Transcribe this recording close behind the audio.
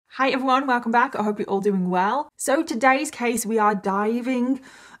Hi everyone, welcome back. I hope you're all doing well. So today's case, we are diving,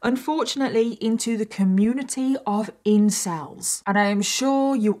 unfortunately, into the community of incels. And I am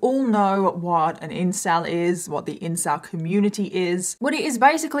sure you all know what an incel is, what the incel community is. But it is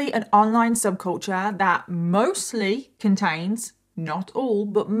basically an online subculture that mostly contains, not all,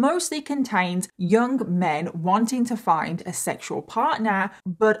 but mostly contains young men wanting to find a sexual partner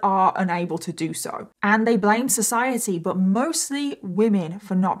but are unable to do so. And they blame society, but mostly women,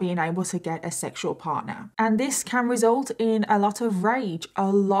 for not being able to get a sexual partner. And this can result in a lot of rage, a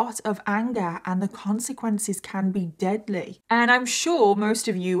lot of anger, and the consequences can be deadly. And I'm sure most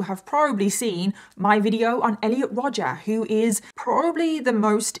of you have probably seen my video on Elliot Rodger, who is probably the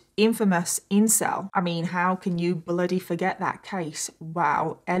most infamous incel. I mean, how can you bloody forget that case?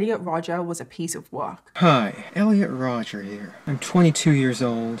 Wow, Elliot Rodger was a piece of work. Hi, Elliot Rodger here. I'm 22 years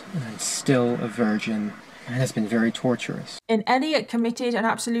old and I'm still a virgin. And it has been very torturous. And Elliot committed an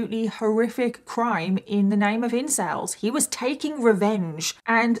absolutely horrific crime in the name of incels. He was taking revenge.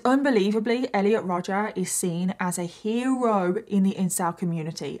 And unbelievably, Elliot Rodger is seen as a hero in the incel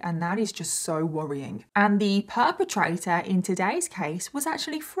community. And that is just so worrying. And the perpetrator in today's case was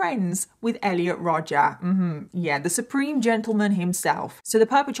actually friends with Elliot Rodger. Yeah, the supreme gentleman himself. So the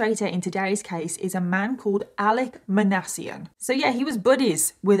perpetrator in today's case is a man called Alek Minassian. So yeah, he was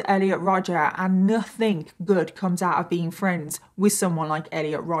buddies with Elliot Rodger, and nothing good comes out of being friends with someone like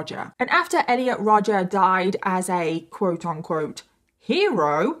Elliot Rodger. And after Elliot Rodger died as a quote-unquote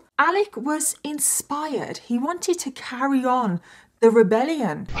hero, Alek was inspired. He wanted to carry on the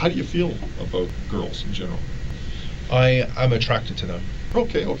rebellion. How do you feel about girls in general? I'm attracted to them.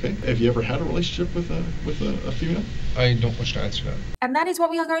 Okay. Have you ever had a relationship with a female? I don't wish to answer that. And that is what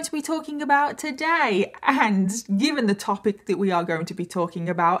we are going to be talking about today. And given the topic that we are going to be talking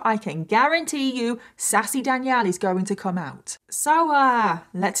about, I can guarantee you Sassy Danielle is going to come out. So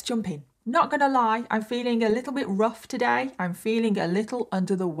let's jump in. Not gonna lie, I'm feeling a little bit rough today. I'm feeling a little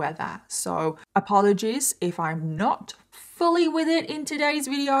under the weather. So apologies if I'm not fully with it in today's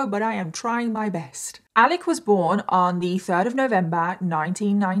video, but I am trying my best. Alek was born on the 3rd of November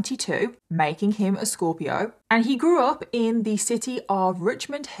 1992, making him a Scorpio, and he grew up in the city of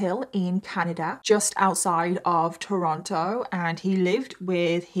Richmond Hill in Canada, just outside of Toronto, and he lived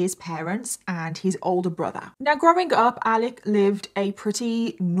with his parents and his older brother. Now, growing up, Alek lived a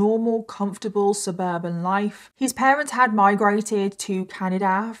pretty normal, comfortable suburban life. His parents had migrated to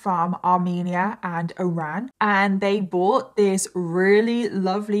Canada from Armenia and Iran, and they bought this really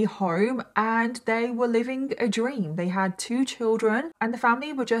lovely home, and they were living a dream. They had 2 children and the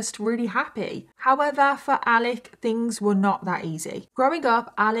family were just really happy. However, for Alek, things were not that easy. Growing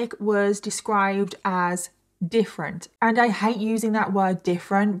up, Alek was described as different. And I hate using that word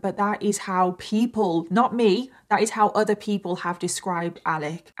different, but that is how people, not me, that is how other people have described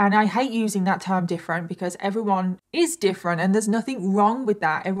Alek. And I hate using that term different because everyone is different and there's nothing wrong with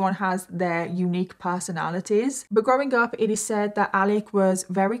that. Everyone has their unique personalities. But growing up, it is said that Alek was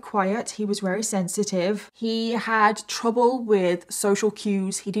very quiet. He was very sensitive. He had trouble with social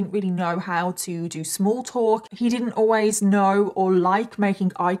cues. He didn't really know how to do small talk. He didn't always know or like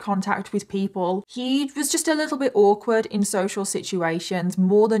making eye contact with people. He was just a little bit awkward in social situations,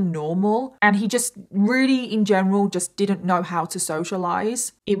 more than normal. And he just really, in general, just didn't know how to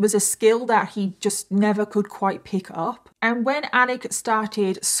socialize. It was a skill that he just never could quite pick up. And when Alek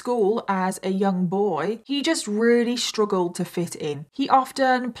started school as a young boy, he just really struggled to fit in. He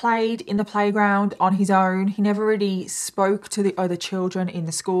often played in the playground on his own. He never really spoke to the other children in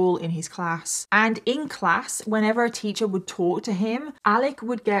the school, in his class. And in class, whenever a teacher would talk to him, Alek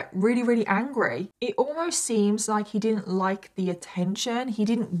would get really, really angry. It almost seems like he didn't like the attention. He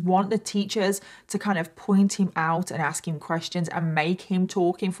didn't want the teachers to kind of point him out and ask him questions and make him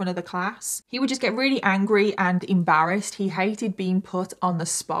talk in front of the class. He would just get really angry and embarrassed. He hated being put on the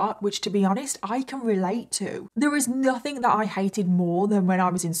spot, which, to be honest, I can relate to. There is nothing that I hated more than when I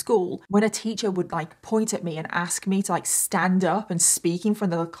was in school, when a teacher would point at me and ask me to stand up and speak in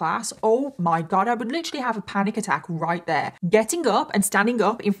front of the class. Oh my God, I would literally have a panic attack right there. Getting up and standing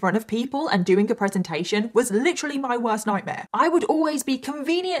up in front of people and doing a presentation was literally my worst nightmare. I would always be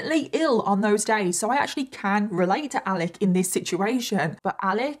conveniently ill on those days, so I actually can relate to Alek in this situation. But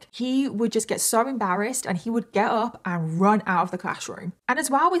Alek, he would just get so embarrassed and he would get up and run out of the classroom. And as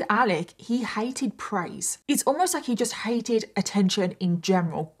well with Alek, he hated praise. It's almost like he just hated attention in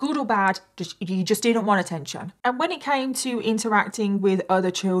general, good or bad, he just didn't want attention. And when it came to interacting with other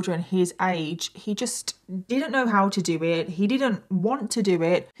children his age, he just didn't know how to do it. He didn't want to do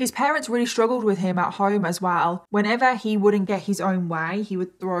it. His parents really struggled with him at home as well. Whenever he wouldn't get his own way, he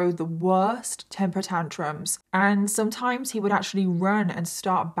would throw the worst temper tantrums tantrums, and sometimes he would actually run and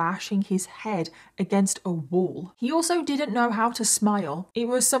start bashing his head against a wall. He also didn't know how to smile. It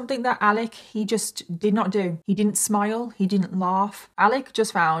was something that Alek, he just did not do. He didn't smile, he didn't laugh. Alek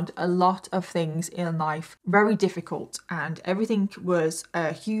just found a lot of things in life very difficult, and everything was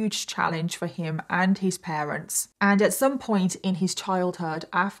a huge challenge for him and his parents. And at some point in his childhood,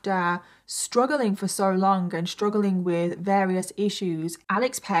 after struggling for so long and struggling with various issues,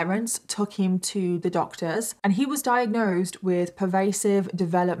 Alek's parents took him to the doctors and he was diagnosed with pervasive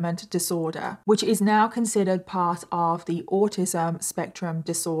development disorder, which is now considered part of the autism spectrum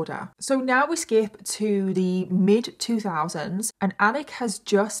disorder. So now we skip to the mid-2000s and Alek has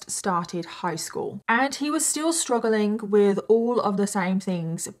just started high school and he was still struggling with all of the same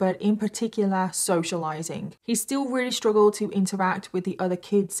things, but in particular socializing. He still really struggled to interact with the other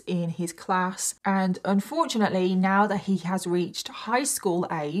kids in his class, and unfortunately now that he has reached high school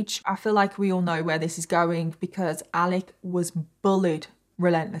age, I feel like we all know where this is going because Alek was bullied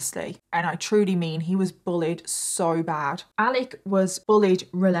relentlessly, and I truly mean he was bullied so bad. Alek was bullied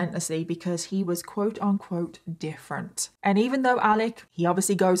relentlessly because he was quote unquote different, and even though Alek, he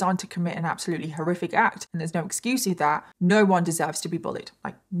obviously goes on to commit an absolutely horrific act and there's no excuse with that, no one deserves to be bullied,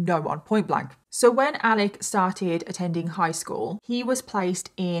 like no one, point blank. So when Alek started attending high school, he was placed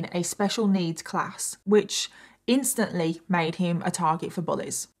in a special needs class, which instantly made him a target for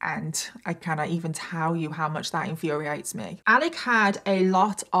bullies, and I cannot even tell you how much that infuriates me. Alek had a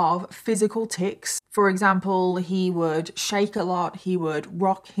lot of physical tics. For example, he would shake a lot, he would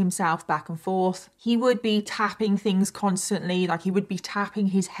rock himself back and forth, he would be tapping things constantly, like he would be tapping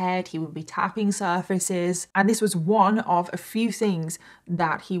his head, he would be tapping surfaces, and this was one of a few things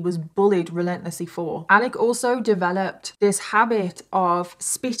that he was bullied relentlessly for. Alek also developed this habit of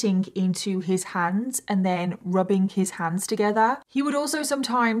spitting into his hands and then rubbing his hands together. He would also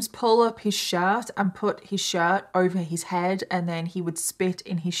sometimes pull up his shirt and put his shirt over his head and then he would spit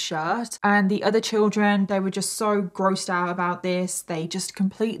in his shirt, and the other children, they were just so grossed out about this. They just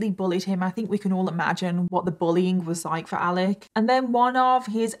completely bullied him. I think we can all imagine what the bullying was like for Alek. And then one of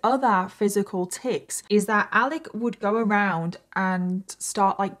his other physical tics is that Alek would go around and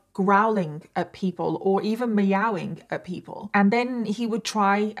start like growling at people or even meowing at people, and then he would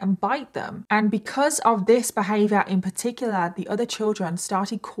try and bite them. And because of this behavior in particular, the other children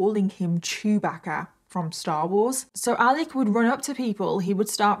started calling him Chewbacca from Star Wars. So Alek would run up to people, he would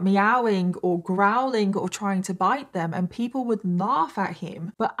start meowing or growling or trying to bite them, and people would laugh at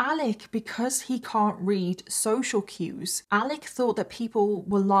him. But Alek, because he can't read social cues, Alek thought that people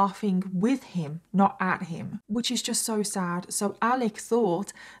were laughing with him, not at him, which is just so sad. So Alek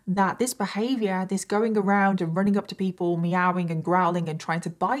thought that this behavior, this going around and running up to people, meowing and growling and trying to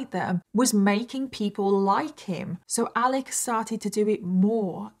bite them, was making people like him. So Alek started to do it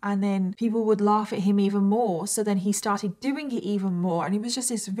more, and then people would laugh at him even more, so then he started doing it even more, and it was just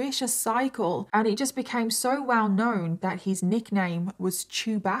this vicious cycle, and it just became so well known that his nickname was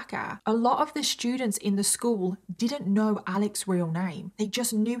Chewbacca. A lot of the students in the school didn't know Alek's real name, they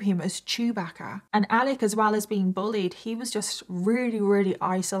just knew him as Chewbacca. And Alek, as well as being bullied, he was just really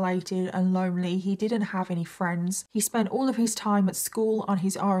isolated and lonely. He didn't have any friends. He spent all of his time at school on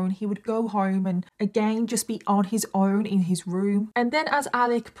his own. He would go home and again just be on his own in his room. And then as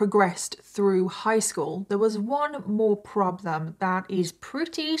Alek progressed through high school, there was one more problem that is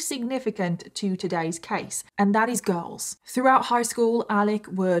pretty significant to today's case, and that is girls. Throughout high school, Alek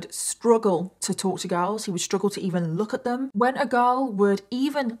would struggle to talk to girls. He would struggle to even look at them. When a girl would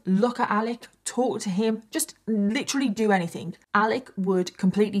even look at Alek, talk to him, just literally do anything, Alek would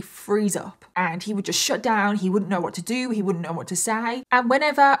completely freeze up and he would just shut down. He wouldn't know what to do. He wouldn't know what to say. And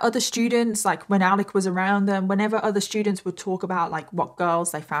whenever other students, like when Alek was around them, whenever other students would talk about like what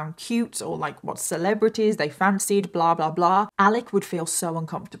girls they found cute or like what celebrities they fancied, blah, blah, blah, Alek would feel so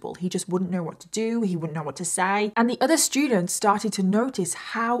uncomfortable. He just wouldn't know what to do. He wouldn't know what to say. And the other students started to notice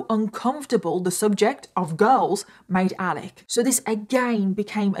how uncomfortable the subject of girls made Alek. So this again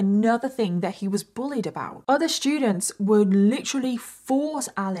became another thing that he was bullied about. Other students would literally force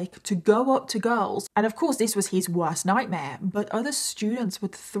Alek to go up to girls, and of course this was his worst nightmare, but other students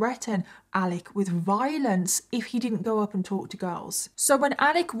would threaten Alek with violence if he didn't go up and talk to girls. So when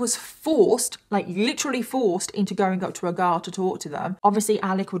Alek was forced, like literally forced into going up to a girl to talk to them, obviously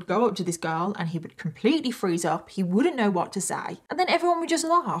Alek would go up to this girl and he would completely freeze up. He wouldn't know what to say, and then everyone would just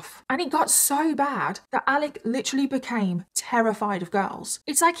laugh. And it got so bad that Alek literally became terrified of girls.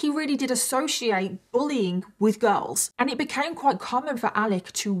 It's like he really did associate bullying with girls, and it became quite common for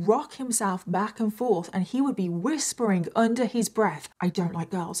Alek to rock himself back and forth, and he would be whispering under his breath, "I don't like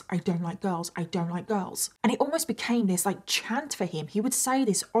girls, I don't like girls, I don't like girls. And it almost became this like chant for him. He would say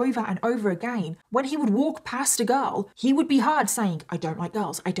this over and over again. When he would walk past a girl, he would be heard saying, I don't like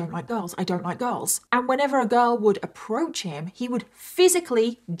girls, I don't like girls, I don't like girls. And whenever a girl would approach him, he would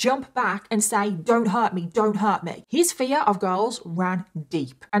physically jump back and say, don't hurt me, don't hurt me. His fear of girls ran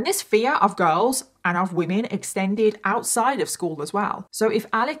deep. And this fear of girls and of women extended outside of school as well. So if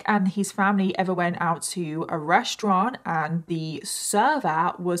Alek and his family ever went out to a restaurant and the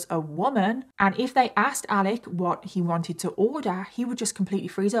server was a woman, and if they asked Alek what he wanted to order, he would just completely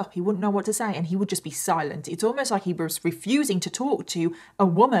freeze up. He wouldn't know what to say and he would just be silent. It's almost like he was refusing to talk to a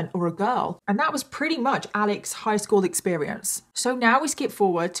woman or a girl. And that was pretty much Alek's high school experience. So now we skip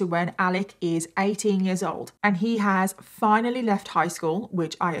forward to when Alek is 18 years old and he has finally left high school,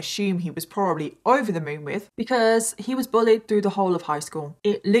 which I assume he was probably over the moon with, because he was bullied through the whole of high school.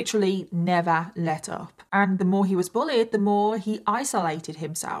 It literally never let up. And the more he was bullied, the more he isolated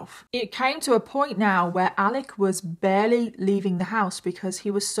himself. It came to a point now where Alek was barely leaving the house because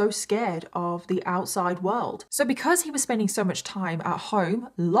he was so scared of the outside world. So because he was spending so much time at home,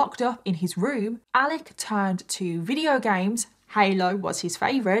 locked up in his room, Alek turned to video games. Halo was his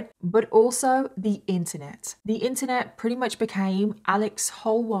favourite, but also the internet. The internet pretty much became Alek's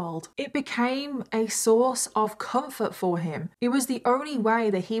whole world. It became a source of comfort for him. It was the only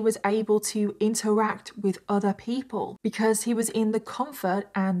way that he was able to interact with other people because he was in the comfort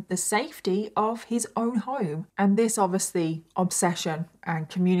and the safety of his own home. And this obviously obsession and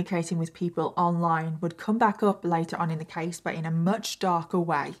communicating with people online would come back up later on in the case, but in a much darker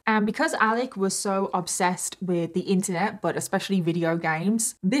way. And because Alek was so obsessed with the internet, but especially video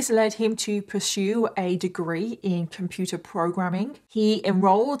games, this led him to pursue a degree in computer programming. He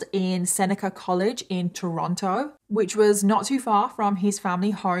enrolled in Seneca College in Toronto, which was not too far from his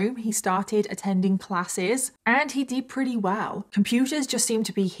family home. He started attending classes and he did pretty well. Computers just seemed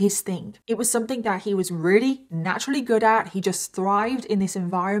to be his thing. It was something that he was really naturally good at. He just thrived in this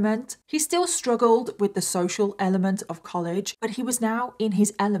environment. He still struggled with the social element of college, but he was now in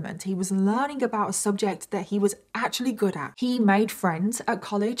his element. He was learning about a subject that he was actually good at. He made friends at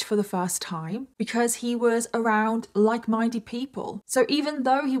college for the first time because he was around like-minded people. So even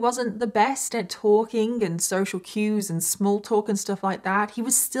though he wasn't the best at talking and social cues and small talk and stuff like that, he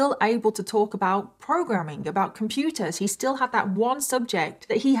was still able to talk about programming, about computers. He still had that one subject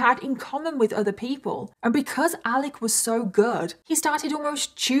that he had in common with other people. And because Alek was so good, he started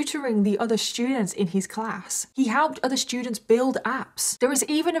almost tutoring the other students in his class. He helped other students build apps. There is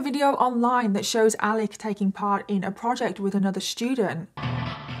even a video online that shows Alek taking part in a project with another student.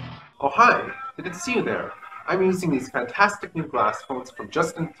 Oh hi, good to see you there. I'm using these fantastic new glass phones from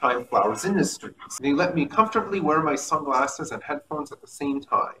Just In Time Flowers Industries. They let me comfortably wear my sunglasses and headphones at the same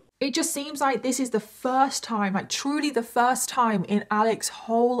time. It just seems like this is the first time, like truly the first time in Alek's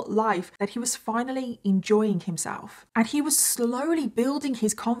whole life that he was finally enjoying himself. And he was slowly building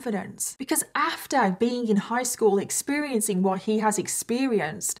his confidence. Because after being in high school, experiencing what he has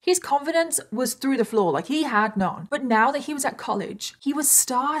experienced, his confidence was through the floor, like he had none. But now that he was at college, he was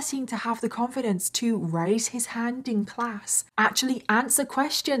starting to have the confidence to raise his hand in class, actually answer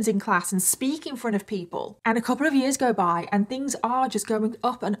questions in class and speak in front of people. And a couple of years go by and things are just going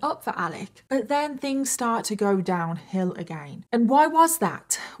up and up for Alek. But then things start to go downhill again. And why was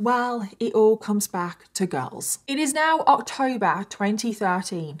that? Well, it all comes back to girls. It is now October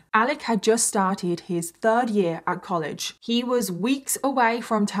 2013. Alek had just started his third year at college. He was weeks away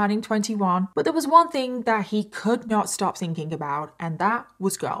from turning 21, but there was one thing that he could not stop thinking about, and that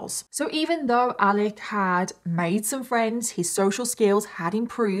was girls. So even though Alek had made some friends, his social skills had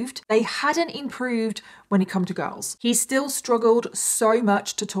improved, they hadn't improved when it come to girls. He still struggled so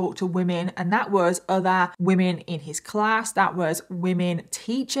much to talk to women, and that was other women in his class, that was women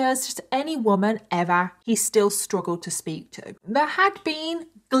teachers, just any woman ever, he still struggled to speak to. There had been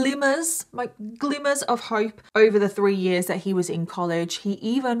glimmers of hope over the 3 years that he was in college. He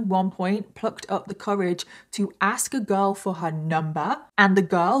even one point plucked up the courage to ask a girl for her number, and the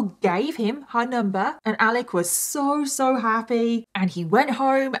girl gave him her number, and Alek was so happy. And he went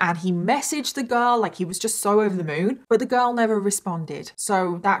home and he messaged the girl like he was just so over the moon, but the girl never responded.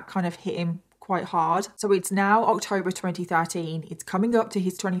 So that kind of hit him quite hard. So it's now October 2013. It's coming up to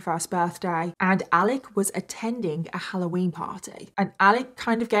his 21st birthday, and Alek was attending a Halloween party. And Alek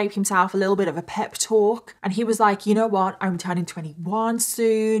kind of gave himself a little bit of a pep talk, and he was like, you know what, I'm turning 21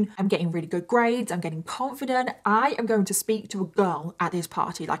 soon. I'm getting really good grades. I'm getting confident. I am going to speak to a girl at this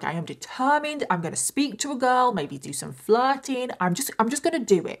party. Like, I am determined. I'm going to speak to a girl, maybe do some flirting. I'm just going to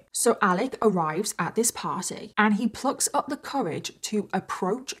do it. So Alek arrives at this party and he plucks up the courage to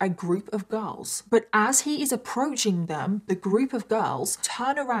approach a group of girls. girls. But as he is approaching them, the group of girls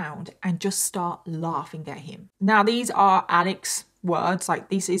turn around and just start laughing at him. Now, these are Alek's words, like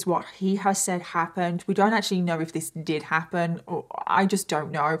this is what he has said happened. We don't actually know if this did happen, or I just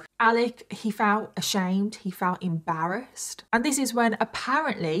don't know. Alek, he felt ashamed, he felt embarrassed. And this is when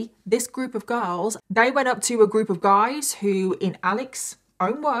apparently this group of girls, they went up to a group of guys who, in Alek's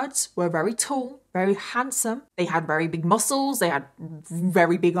own words, were very tall, very handsome. They had very big muscles, they had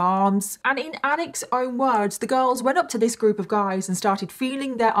very big arms. And in Alek's own words, the girls went up to this group of guys and started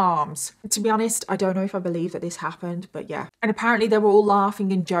feeling their arms. To be honest, I don't know if I believe that this happened, but yeah. And apparently they were all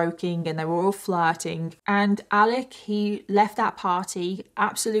laughing and joking and they were all flirting. And Alek, he left that party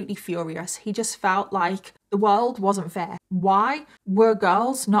absolutely furious. He just felt like the world wasn't fair. Why were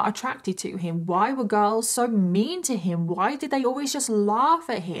girls not attracted to him? Why were girls so mean to him? Why did they always just laugh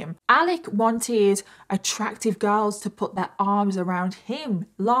at him? Alek wanted attractive girls to put their arms around him,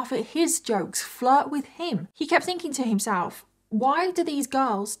 laugh at his jokes, flirt with him. He kept thinking to himself, why do these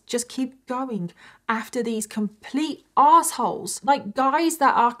girls just keep going after these complete assholes? Like guys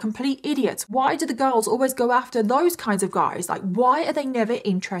that are complete idiots. Why do the girls always go after those kinds of guys? Like, why are they never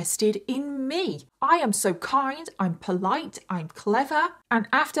interested in me? I am so kind, I'm polite, I'm clever. And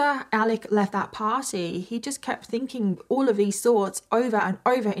after Alek left that party, he just kept thinking all of these thoughts over and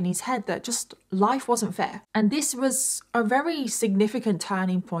over in his head that just life wasn't fair. And this was a very significant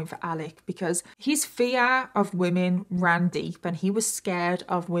turning point for Alek because his fear of women ran deep and he was scared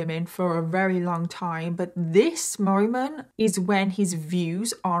of women for a very long time. But this moment is when his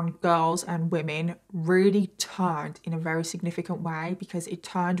views on girls and women really turned in a very significant way because it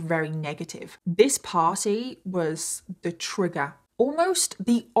turned very negative. This party was the trigger, almost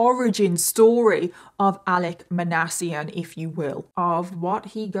the origin story of Alek Minassian, if you will, of what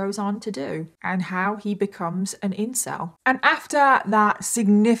he goes on to do and how he becomes an incel. And after that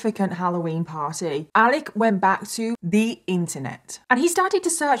significant Halloween party, Alek went back to the internet and he started to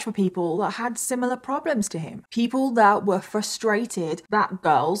search for people that had similar problems to him. People that were frustrated that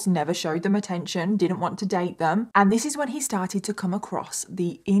girls never showed them attention, didn't want to date them. And this is when he started to come across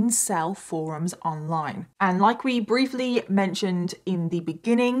the incel forums online. And like we briefly mentioned in the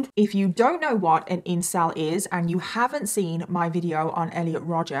beginning, if you don't know what an incel is and you haven't seen my video on Elliot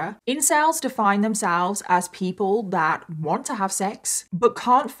Rodger, incels define themselves as people that want to have sex but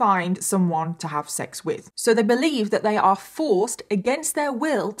can't find someone to have sex with. So they believe that they are forced against their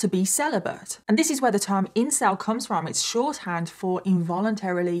will to be celibate. And this is where the term incel comes from. It's shorthand for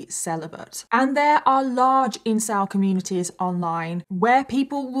involuntarily celibate. And there are large incel communities online where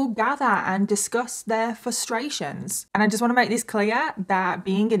people will gather and discuss their frustrations. And I just want to make this clear that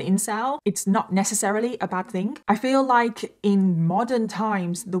being an incel, it's not necessarily a bad thing. I feel like in modern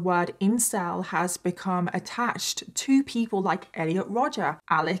times, the word incel has become attached to people like Elliot Rodger,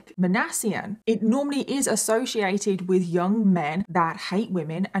 Alek Minassian. It normally is associated with young men that hate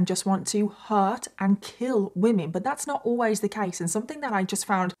women and just want to hurt and kill women, but that's not always the case. And something that I just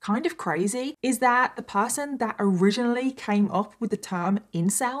found kind of crazy is that the person that originally came up with the term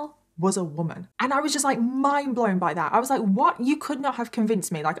incel was a woman. And I was just like mind blown by that. I was like, what? You could not have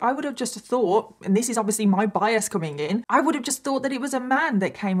convinced me. Like I would have just thought, and this is obviously my bias coming in, I would have just thought that it was a man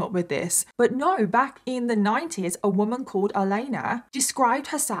that came up with this. But no, back in the 90s, a woman called Elena described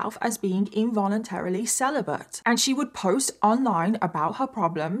herself as being involuntarily celibate. And she would post online about her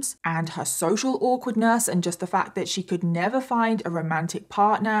problems and her social awkwardness and just the fact that she could never find a romantic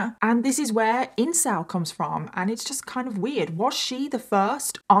partner. And this is where incel comes from. And it's just kind of weird. Was she the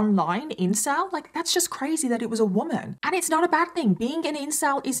first online incel? Like, that's just crazy that it was a woman. And it's not a bad thing. Being an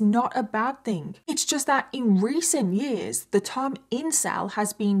incel is not a bad thing. It's just that in recent years, the term incel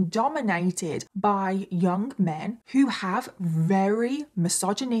has been dominated by young men who have very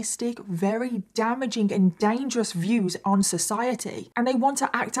misogynistic, very damaging and dangerous views on society. And they want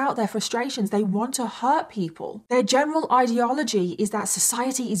to act out their frustrations. They want to hurt people. Their general ideology is that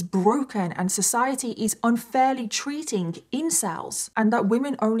society is broken and society is unfairly treating incels, and that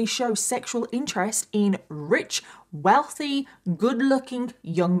women only show sexual interest in rich, wealthy, good-looking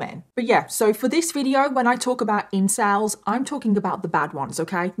young men. But yeah, so for this video, when I talk about incels, I'm talking about the bad ones,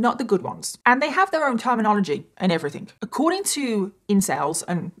 okay? Not the good ones. And they have their own terminology and everything. According to incels,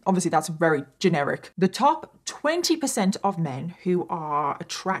 and obviously that's very generic, the top 20% of men who are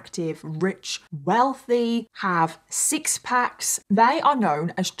attractive, rich, wealthy, have six-packs, they are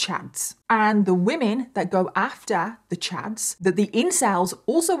known as chads. And the women that go after the chads, that the incels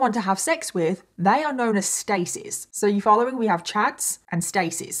also want to have sex with, they are known as stasis. So you following? We have chads and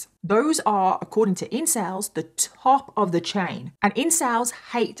stasis. Those are, according to incels, the top of the chain. And incels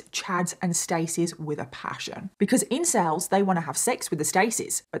hate chads and stacies with a passion. Because incels, they want to have sex with the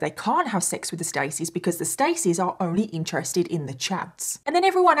stacies, but they can't have sex with the stacies because the stacies are only interested in the chads. And then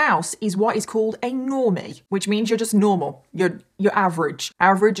everyone else is what is called a normie, which means you're just normal. You're average.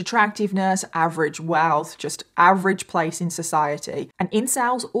 Average attractiveness, average wealth, just average place in society. And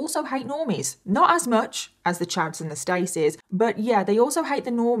incels also hate normies. Not as much as the chads and the stacies, but yeah, they also hate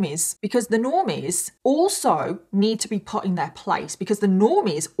the normies because the normies also need to be put in their place because the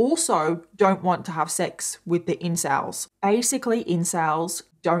normies also don't want to have sex with the incels. Basically, incels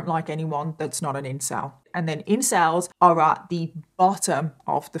don't like anyone that's not an incel. And then incels are at the bottom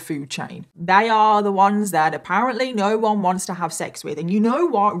of the food chain. They are the ones that apparently no one wants to have sex with. And you know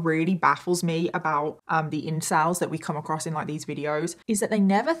what really baffles me about the incels that we come across in like these videos is that they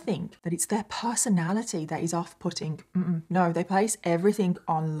never think that it's their personality that is off-putting. No, they place everything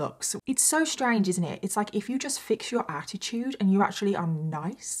on looks. It's so strange, isn't it? It's like if you just fix your attitude and you actually are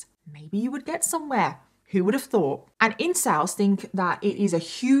nice, maybe you would get somewhere. Who would have thought? And incels think that it is a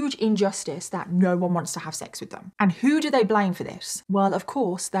huge injustice that no one wants to have sex with them. And who do they blame for this? Well, of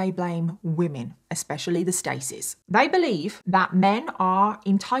course, they blame women, especially the stacies. They believe that men are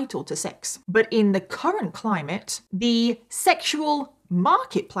entitled to sex. But in the current climate, the sexual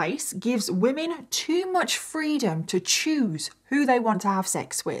marketplace gives women too much freedom to choose who they want to have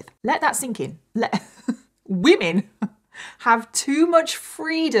sex with. Let that sink in. Women have too much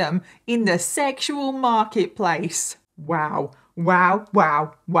freedom in the sexual marketplace. Wow. Wow,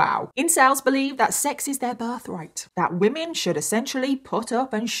 wow, wow. Incels believe that sex is their birthright, that women should essentially put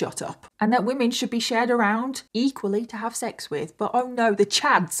up and shut up, and that women should be shared around equally to have sex with. But oh no, the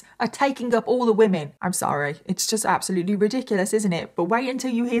chads are taking up all the women. I'm sorry, it's just absolutely ridiculous, isn't it? But wait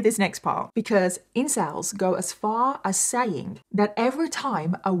until you hear this next part, because incels go as far as saying that every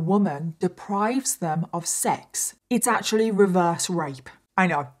time a woman deprives them of sex, it's actually reverse rape. I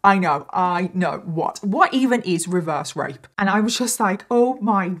know. What even is reverse rape? And I was just like, oh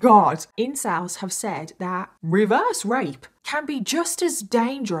my God. Incels have said that reverse rape can be just as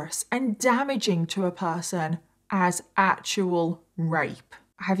dangerous and damaging to a person as actual rape.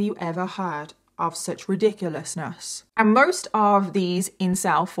 Have you ever heard of such ridiculousness? And most of these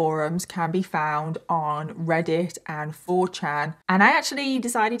incel forums can be found on Reddit and 4chan. And I actually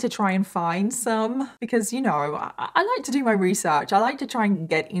decided to try and find some because, you know, I like to do my research. I like to try and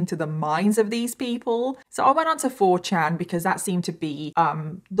get into the minds of these people. So I went on to 4chan because that seemed to be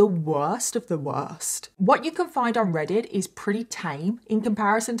the worst of the worst. What you can find on Reddit is pretty tame in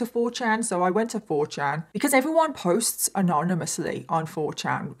comparison to 4chan. So I went to 4chan because everyone posts anonymously on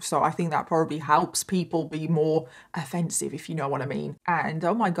 4chan. So I think that probably helps people be more offensive, if you know what I mean. And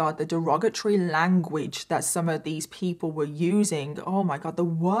oh my God, the derogatory language that some of these people were using. Oh my God, the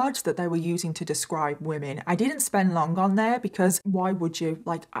words that they were using to describe women. I didn't spend long on there because why would you?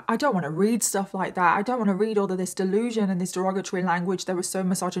 Like, I don't want to read stuff like that. I don't want to read all of this delusion and this derogatory language that was so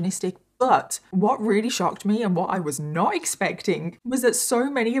misogynistic. But what really shocked me and what I was not expecting was that so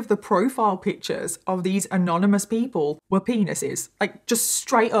many of the profile pictures of these anonymous people were penises. Like, just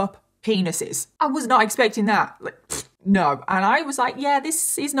straight up penises. I was not expecting that. Like, no. And I was like, yeah,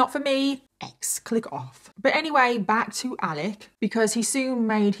 this is not for me. X, click off. But anyway, back to Alek, because he soon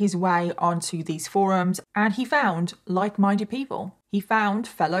made his way onto these forums and he found like-minded people. He found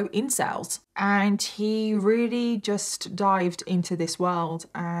fellow incels and he really just dived into this world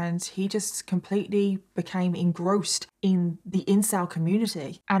and he just completely became engrossed in the incel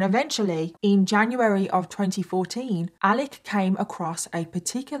community. And eventually, in January of 2014, Alek came across a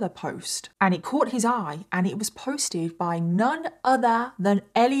particular post and it caught his eye and it was posted by none other than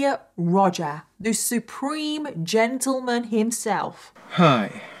Elliot Rodger, the supreme gentleman himself.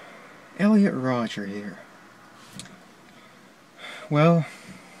 Hi, Elliot Rodger here. Well,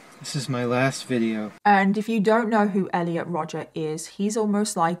 this is my last video. And if you don't know who Elliot Rodger is, he's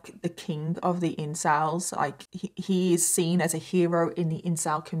almost like the king of the incels. Like, he is seen as a hero in the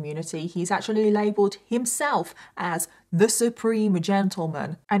incel community. He's actually labelled himself as the supreme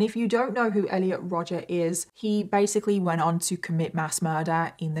gentleman. And if you don't know who Elliot Rodger is, he basically went on to commit mass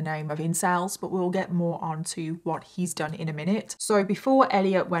murder in the name of incels, but we'll get more onto what he's done in a minute. So before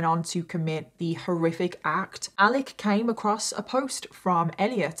Elliot went on to commit the horrific act, Alek came across a post from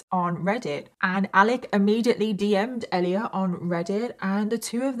Elliot on Reddit, and Alek immediately DM'd Elliot on Reddit, and the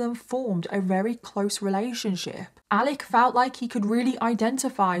two of them formed a very close relationship. Alek felt like he could really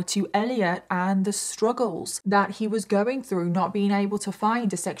identify to Elliot and the struggles that he was going through, not being able to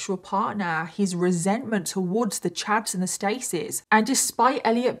find a sexual partner, his resentment towards the Chads and the Stacys. And despite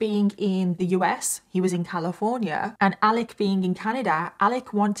Elliot being in the US, he was in California, and Alek being in Canada,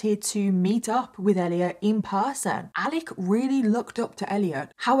 Alek wanted to meet up with Elliot in person. Alek really looked up to Elliot.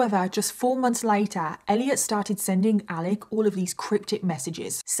 However, just 4 months later, Elliot started sending Alek all of these cryptic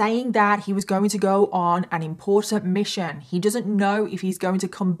messages saying that he was going to go on an important mission. He doesn't know if he's going to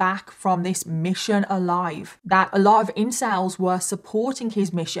come back from this mission alive. That a lot of incels were supporting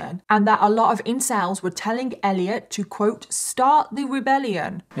his mission, and that a lot of incels were telling Elliot to, quote, start the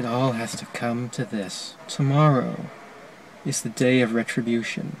rebellion. It all has to come to this. Tomorrow is the day of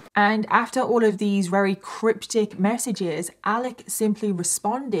retribution. And after all of these very cryptic messages, Alek simply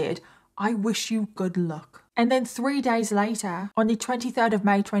responded, I wish you good luck. And then 3 days later, on the 23rd of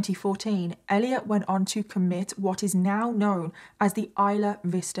May 2014, Elliot went on to commit what is now known as the Isla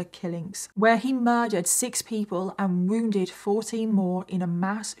Vista killings, where he murdered 6 people and wounded 14 more in a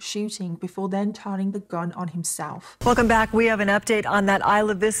mass shooting before then turning the gun on himself. Welcome back. We have an update on that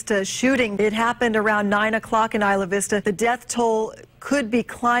Isla Vista shooting. It happened around 9 o'clock in Isla Vista. The death toll could be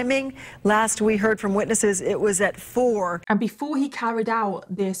climbing. Last we heard from witnesses, it was at 4. And before he carried out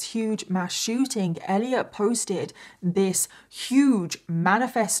this huge mass shooting, Elliot posted this huge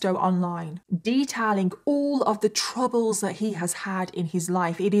manifesto online detailing all of the troubles that he has had in his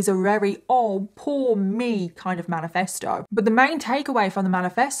life. It is a very, oh, poor me kind of manifesto. But the main takeaway from the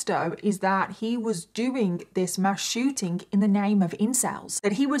manifesto is that he was doing this mass shooting in the name of incels,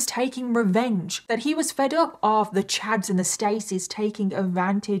 that he was taking revenge, that he was fed up of the Chads and the Stacys taking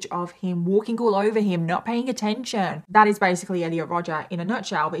advantage of him, walking all over him, not paying attention. That is basically Elliot Rodger in a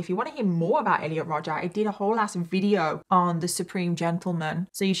nutshell. But if you want to hear more about Elliot Rodger, I did a whole ass video on the Supreme Gentleman,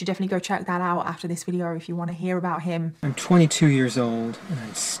 so you should definitely go check that out after this video if you want to hear about him. I'm 22 years old and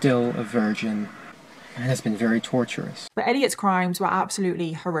I'm still a virgin. And it's been very torturous. But Elliot's crimes were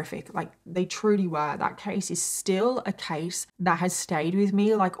absolutely horrific. Like, they truly were. That case is still a case that has stayed with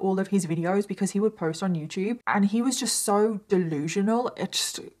me, like all of his videos, because he would post on YouTube and he was just so delusional.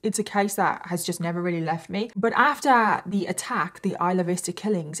 It's a case that has just never really left me. But after the attack, the Isla Vista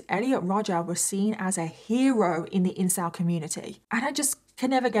killings, Elliot Rodger was seen as a hero in the incel community. And I just can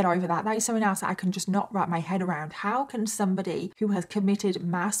never get over that. That is something else that I can just not wrap my head around. How can somebody who has committed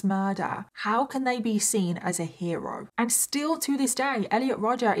mass murder, how can they be seen as a hero? And still to this day, Elliot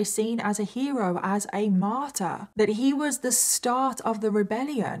Rodger is seen as a hero, as a martyr, that he was the start of the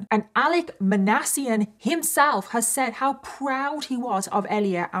rebellion. And Alek Minassian himself has said how proud he was of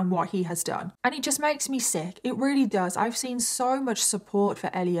Elliot and what he has done. And it just makes me sick. It really does. I've seen so much support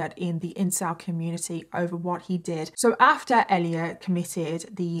for Elliot in the incel community over what he did. So after Elliot committed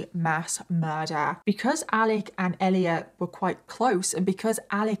the mass murder, because Alek and Elliot were quite close and because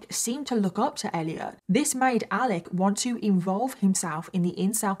Alek seemed to look up to Elliot, this made Alek want to involve himself in the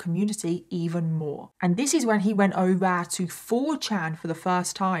incel community even more. And this is when he went over to 4chan for the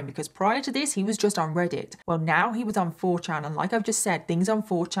first time, because prior to this he was just on Reddit. Well, now he was on 4chan, and like I've just said, things on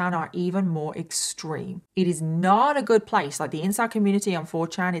 4chan are even more extreme. It is not a good place. Like the incel community on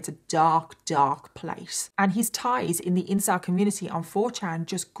 4chan, it's a dark place. And his ties in the incel community on 4chan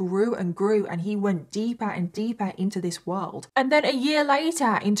just grew and grew, and he went deeper and deeper into this world. And then a year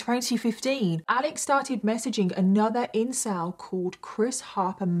later, in 2015, Alek started messaging another incel called Chris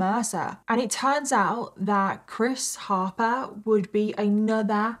Harper Mercer. And it turns out that Chris Harper would be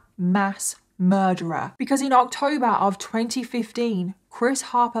another mass murderer, because in October of 2015, Chris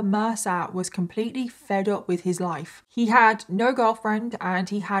Harper Mercer was completely fed up with his life. He had no girlfriend and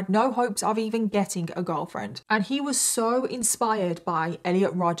he had no hopes of even getting a girlfriend. And he was so inspired by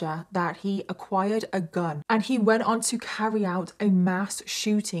Elliot Rodger that he acquired a gun and he went on to carry out a mass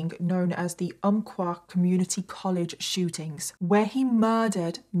shooting known as the Umpqua Community College shootings, where he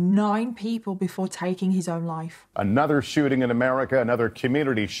murdered 9 people before taking his own life. Another shooting in America, another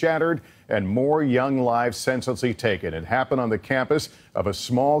community shattered, and more young lives senselessly taken. It happened on the campus of a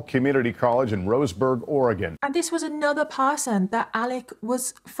small community college in Roseburg, Oregon. And this was another person that Alek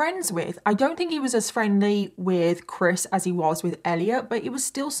was friends with. I don't think he was as friendly with Chris as he was with Elliot, but it was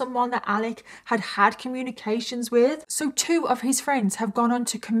still someone that Alek had communications with. So 2 of his friends have gone on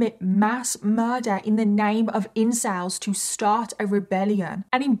to commit mass murder in the name of incels to start a rebellion.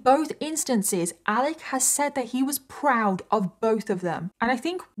 And in both instances, Alek has said that he was proud of both of them. And I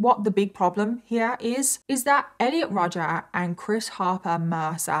think what the big problem here is that Elliot Rodger and Chris Harper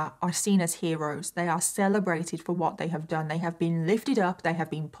Mercer are seen as heroes. They are celebrated for what what they have done. They have been lifted up, they have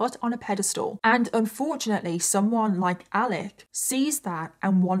been put on a pedestal. And unfortunately, someone like Alek sees that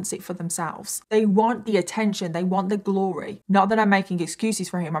and wants it for themselves. They want the attention, they want the glory. Not that I'm making excuses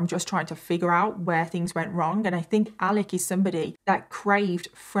for him, I'm just trying to figure out where things went wrong. And I think Alek is somebody that craved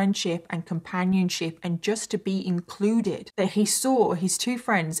friendship and companionship and just to be included. That he saw his two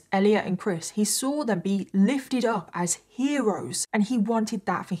friends, Elliot and Chris, he saw them be lifted up as heroes, and he wanted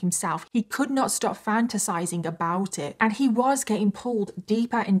that for himself. He could not stop fantasizing about it, and he was getting pulled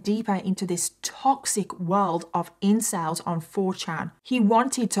deeper and deeper into this toxic world of incels on 4chan. He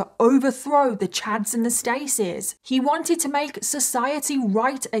wanted to overthrow the Chads and the Stacys. He wanted to make society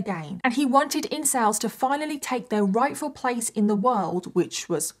right again, and he wanted incels to finally take their rightful place in the world, which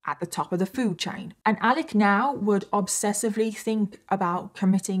was at the top of the food chain. And Alek now would obsessively think about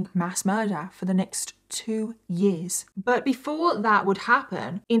committing mass murder for the next 2 years. But before that would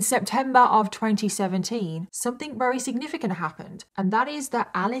happen, in September of 2017, something very significant happened, and that is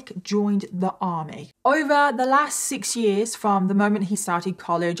that Alek joined the army. Over the last 6 years, from the moment he started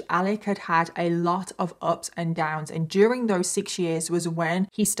college, Alek had had a lot of ups and downs, and during those 6 years was when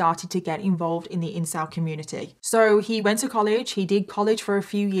he started to get involved in the incel community. So he went to college, he did college for a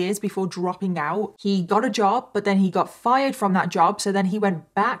few years before dropping out. He got a job, but then he got fired from that job, so then he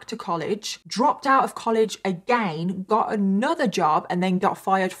went back to college, dropped out of college again, got another job, and then got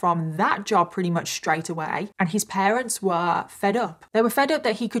fired from that job pretty much straight away. And his parents were fed up. They were fed up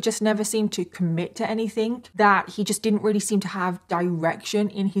that he could just never seem to commit to anything, that he just didn't really seem to have direction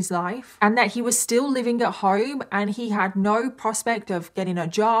in his life, and that he was still living at home and he had no prospect of getting a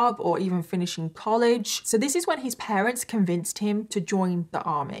job or even finishing college. So this is when his parents convinced him to join the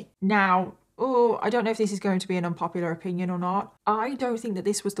army. Now, I don't know if this is going to be an unpopular opinion or not. I don't think that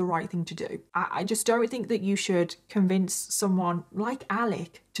this was the right thing to do. I just don't think that you should convince someone like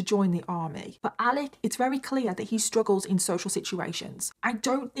Alek to join the army. For Alek, it's very clear that he struggles in social situations. I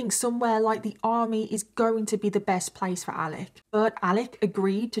don't think somewhere like the army is going to be the best place for Alek. But Alek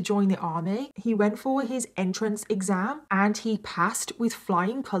agreed to join the army. He went for his entrance exam and he passed with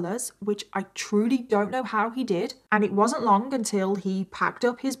flying colours, which I truly don't know how he did. And it wasn't long until he packed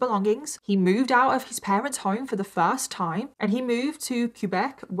up his belongings. He moved out of his parents' home for the first time, and he moved to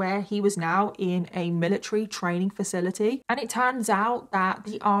Quebec, where he was now in a military training facility. And it turns out that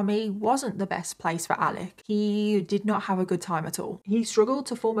the army wasn't the best place for Alek. He did not have a good time at all. He struggled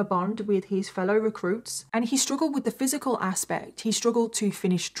to form a bond with his fellow recruits, and he struggled with the physical aspect. He struggled to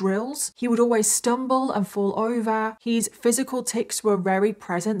finish drills. He would always stumble and fall over. His physical tics were very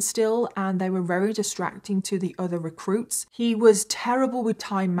present still, and they were very distracting to the other recruits. He was terrible with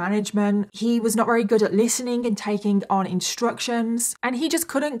time management. He was not very good at listening and taking on instructions, and he just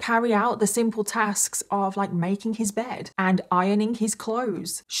couldn't carry out the simple tasks of like making his bed and ironing his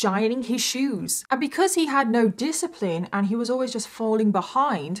clothes, shining his shoes. And because he had no discipline and he was always just falling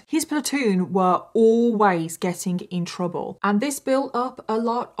behind, his platoon were always getting in trouble. And this built up a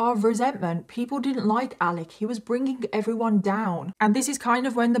lot of resentment. People didn't like Alek. He was bringing everyone down. And this is kind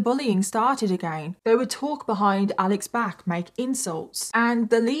of when the bullying started again. They would talk behind Alek's back, make insults. And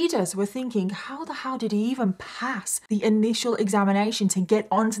the leaders were thinking, how the hell did he even pass the initial examination to get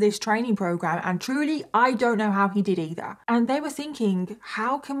onto this training program? And truly, I don't know how he did either. And they were thinking,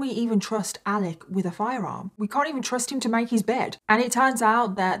 how can we even trust Alek with a firearm? We can't even trust him to make his bed. And it turns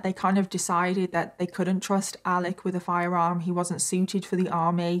out that they kind of decided that they couldn't trust Alek with a firearm. He wasn't suited for the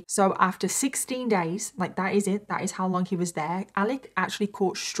army. So after 16 days, like that is it, that is how long he was there, Alek actually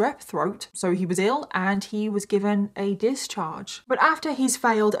caught strep throat. So he was ill and he was given a discharge. But after his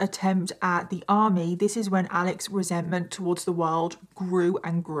failed attempt at the army, this is when Alek's resentment towards the world grew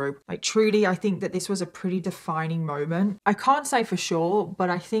and grew. Like truly, I think that this was a pretty defining moment. I can't say for sure, but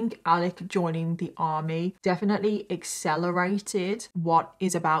I think Alek joining the army definitely accelerated what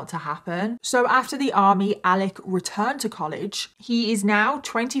is about to happen. So after the army, Alek returned to college. He is now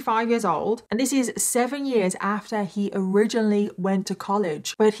 25 years old, and this is 7 years after he originally went to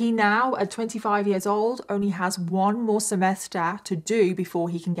college. But he now, at 25 years old, only has one more semester to do before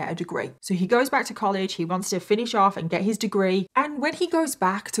he can get a degree. So he goes back to college, he wants to finish off and get his degree. And when he goes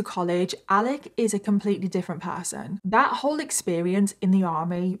back to college, Alek is a completely different person. That whole experience in the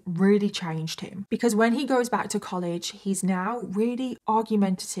army really changed him, because when he goes back to college, he's now really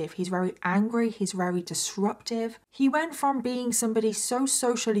argumentative. He's very angry, he's very disruptive. He went from being somebody so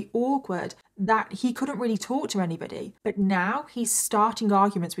socially awkward that he couldn't really talk to anybody, but now he's starting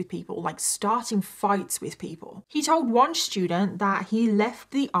arguments with people, like starting fights with people. He told one student that he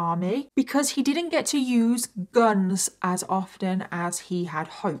left the army because he didn't get to use guns as often as he had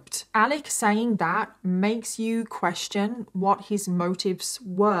hoped. Alek saying that makes you question what his motives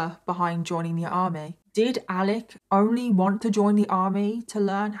were behind joining the army. Did Alek only want to join the army to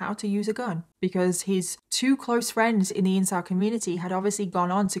learn how to use a gun? Because his two close friends in the incel community had obviously gone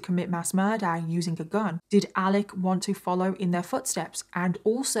on to commit mass murder using a gun. Did Alek want to follow in their footsteps and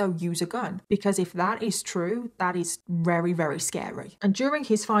also use a gun? Because if that is true, that is very, very scary. And during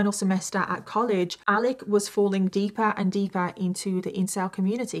his final semester at college, Alek was falling deeper and deeper into the incel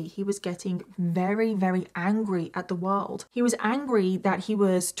community. He was getting very, very angry at the world. He was angry that he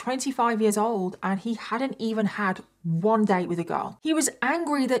was 25 years old and he hadn't even had one date with a girl. He was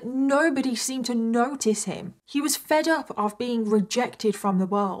angry that nobody seemed to notice him. He was fed up of being rejected from the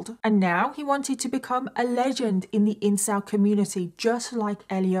world. And now he wanted to become a legend in the incel community, just like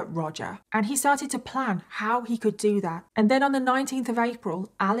Elliot Rodger. And he started to plan how he could do that. And then on the 19th of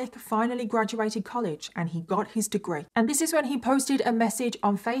April, Alek finally graduated college and he got his degree. And this is when he posted a message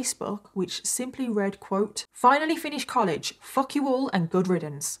on Facebook, which simply read, quote, "Finally finished college. Fuck you all and good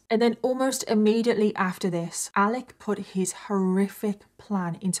riddance." And then almost immediately after this, Alek put his horrific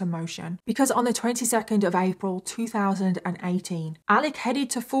plan into motion, because on the 22nd of April 2018, Alek headed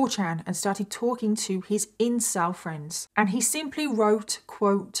to 4chan and started talking to his incel friends, and he simply wrote,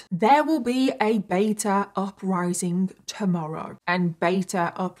 quote, "There will be a beta uprising tomorrow." And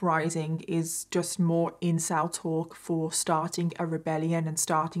beta uprising is just more incel talk for starting a rebellion and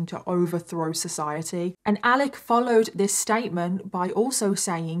starting to overthrow society. And Alek followed this statement by also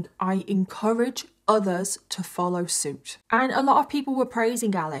saying, "I encourage others to follow suit." And a lot of people were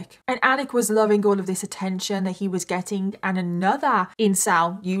praising Alek, and Alek was loving all of this attention that he was getting. And another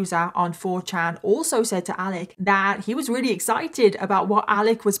incel user on 4chan also said to Alek that he was really excited about what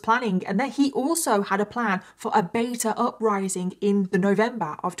Alek was planning and that he also had a plan for a beta uprising in the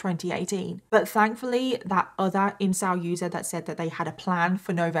November of 2018. But thankfully, that other incel user that said that they had a plan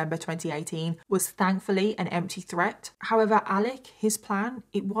for November 2018 was thankfully an empty threat. However, Alek, his plan,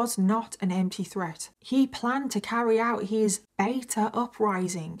 it was not an empty threat. He planned to carry out his beta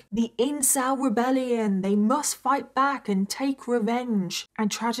uprising, the incel rebellion. They must fight back and take revenge.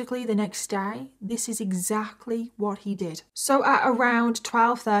 And tragically, the next day, this is exactly what he did. So at around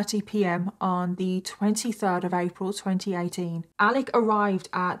 12:30 p.m. on the 23rd of April 2018, Alek arrived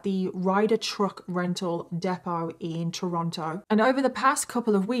at the Ryder Truck Rental Depot in Toronto. And over the past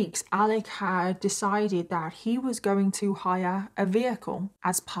couple of weeks, Alek had decided that he was going to hire a vehicle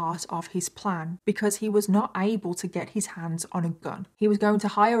as part of his plan, because he was not able to get his hands on a gun. He was going to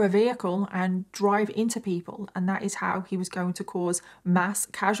hire a vehicle and drive into people, and that is how he was going to cause mass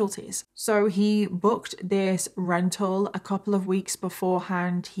casualties. So he booked this rental a couple of weeks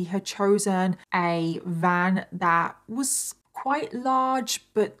beforehand. He had chosen a van that was quite large,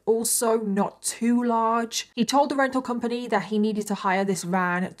 but also not too large. He told the rental company that he needed to hire this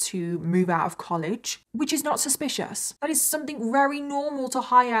van to move out of college, which is not suspicious. That is something very normal to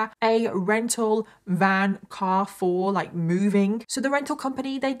hire a rental van car for, like moving. So the rental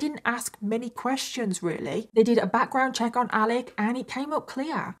company, they didn't ask many questions really. They did a background check on Alek and it came up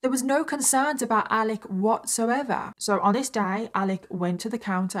clear. There was no concerns about Alek whatsoever. So on this day, Alek went to the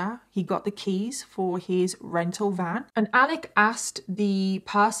counter. He got the keys for his rental van, and Alek asked the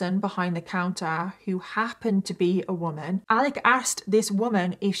person behind the counter, who happened to be a woman, Alek asked this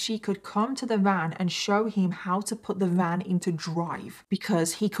woman if she could come to the van and show him how to put the van into drive,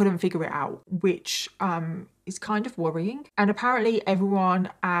 because he couldn't figure it out, which is kind of worrying. And apparently everyone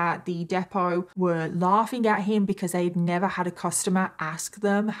at the depot were laughing at him because they'd never had a customer ask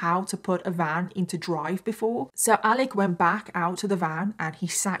them how to put a van into drive before. So Alek went back out to the van and he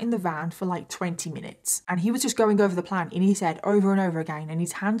sat in the van for like 20 minutes. And he was just going over the plan in his head over and over again, and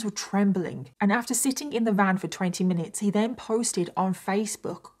his hands were trembling. And after sitting in the van for 20 minutes, he then posted on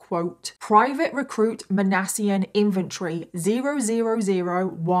Facebook, quote, "Private recruit Minassian inventory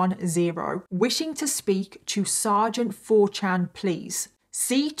 00010, wishing to speak to Sergeant 4chan please.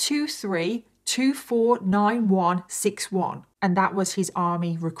 C23249161. And that was his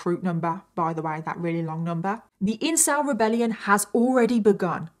army recruit number, by the way, that really long number. "The incel rebellion has already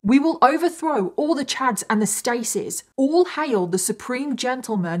begun. We will overthrow all the Chads and the Stacies. All hail the supreme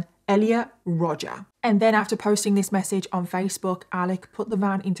gentleman, Elliot Rodger." And then after posting this message on Facebook, Alek put the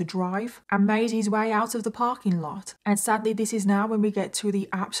van into drive and made his way out of the parking lot. And sadly, this is now when we get to the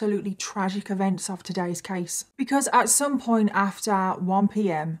absolutely tragic events of today's case. Because at some point after 1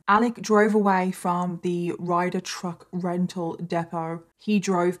 p.m, Alek drove away from the Ryder Truck Rental Depot. He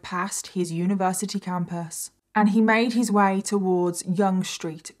drove past his university campus, and he made his way towards Yonge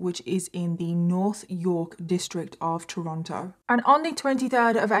Street, which is in the North York district of Toronto. And on the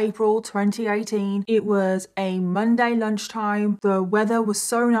 23rd of April 2018, it was a Monday lunchtime. The weather was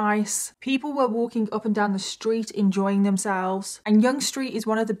so nice. People were walking up and down the street enjoying themselves. And Yonge Street is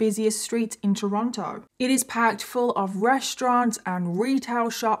one of the busiest streets in Toronto. It is packed full of restaurants and retail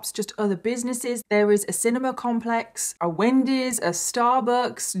shops, just other businesses. There is a cinema complex, a Wendy's, a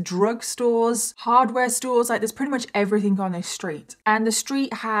Starbucks, drugstores, hardware stores. Like, there's pretty much everything on this street. And the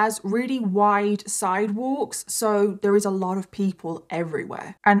street has really wide sidewalks, so there is a lot of people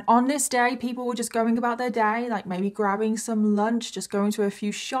everywhere. And on this day, people were just going about their day, like maybe grabbing some lunch, just going to a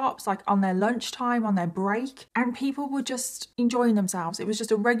few shops, like on their lunchtime, on their break. And people were just enjoying themselves. It was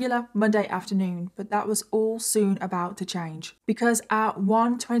just a regular Monday afternoon, but that was all soon about to change. Because at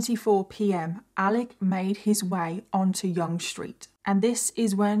 1:24 p.m, Alek made his way onto Yonge Street. And this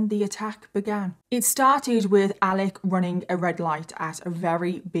is when the attack began. It started with Alek running a red light at a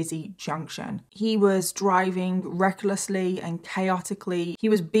very busy junction. He was driving recklessly and chaotically. He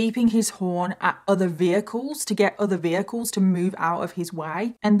was beeping his horn at other vehicles to get other vehicles to move out of his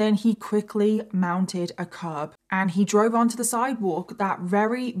way. And then he quickly mounted a curb and he drove onto the sidewalk, that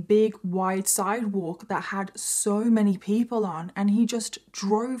very big wide sidewalk that had so many people on, and he just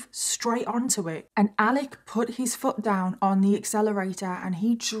drove straight onto it. And Alek put his foot down on the accelerator and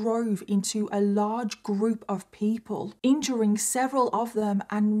he drove into a large group of people, injuring several of them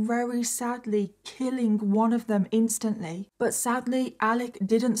and very sadly killing one of them instantly. But sadly, Alek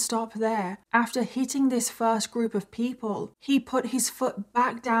didn't stop there. After hitting this first group of people, he put his foot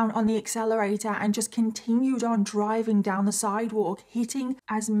back down on the accelerator and just continued on driving down the sidewalk, hitting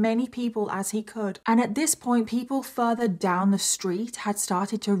as many people as he could. And at this point, people further down the street had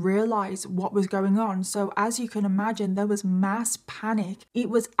started to realize what was going on. So as you can imagine, there was mass panic. It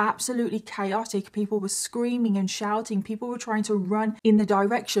was absolutely chaotic. People were screaming and shouting. People were trying to run in the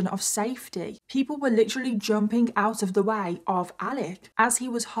direction of safety. People were literally jumping out of the way of Alek as he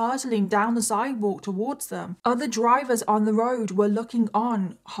was hurtling down the sidewalk towards them. Other drivers on the road were looking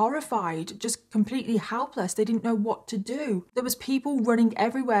on, horrified, just completely helpless. They didn't know what to do. There was people running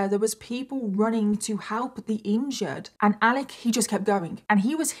everywhere. There was people running to help the injured. And Alek, he just kept going. And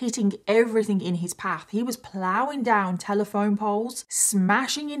he was hitting everything in his path. He was plowing down telephone poles,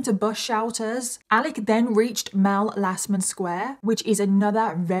 smashing into bus shelters. Alek then reached Mel Lastman Square, which is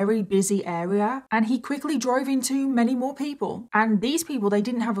another very busy area. And he quickly drove into many more people. And these people, they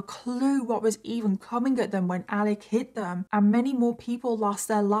didn't have a clue what was even coming at them when Alek hit them. And many more people lost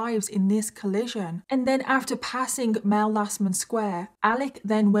their lives in this collision. And then after passing Mel Lastman Square, Alek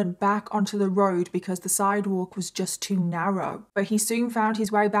then went back onto the road because the sidewalk was just too narrow. But he soon found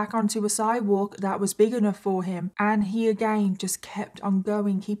his way back onto a sidewalk that was big enough for him. And he again just kept on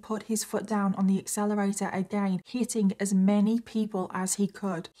going. He put his foot down on the accelerator again, hitting as many people as he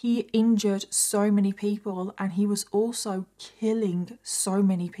could. He injured so many people and he was also killing so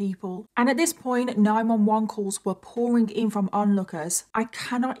many people. And at this point, 911 calls were pouring in from onlookers. I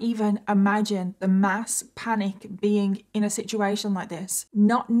cannot even imagine the mass panic being in a situation like this,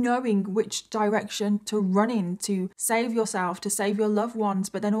 not knowing which direction to run in to save yourself, to save your loved ones,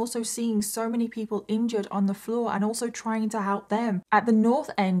 but then also seeing so many people injured on the floor and also trying to help them. At the north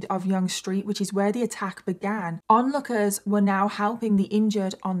end of Yonge Street, which is where the attack began, onlookers were now helping the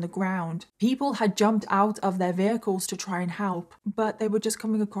injured on the ground. People had jumped out of their vehicles to try and help, but they were just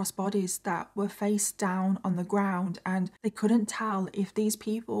coming across bodies that were face down on the ground and they couldn't tell if these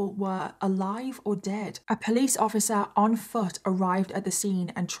people were alive or dead. A police officer on foot arrived at the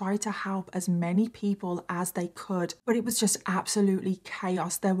scene and tried to help as many people as they could, but it was just absolutely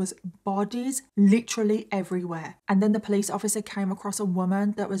chaos. There was bodies literally everywhere. And then the police officer came across a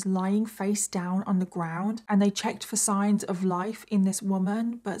woman that was lying face down on the ground and they checked for signs of life in this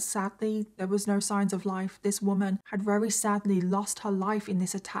woman, but sadly there was no signs of life. This woman had very sadly lost her life in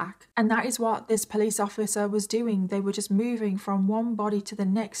this attack. And that is what this police officer was doing. They were just moving from one body to the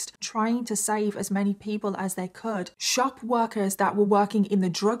next, trying to save as many people as they could. Shop workers that were working in the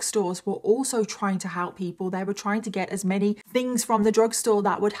drugstores were also trying to help people. They were trying to get as many things from the drugstore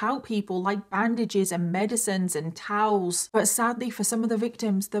that would help people, like bandages and medicines and towels. But sadly for some of the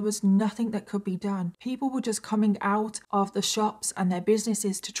victims, there was nothing that could be done. People were just coming out of the shops and their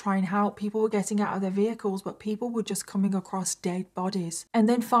businesses to try and help. People were getting out of their vehicles, but people were just coming across dead bodies. And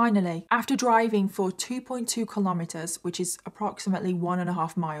then finally, after driving for 2.2 kilometers, which is approximately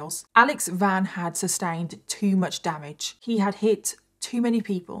 1.5 miles, Alek's van had sustained too much damage. He had hit too many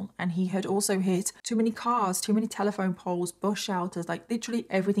people and he had also hit too many cars, too many telephone poles, bus shelters, like literally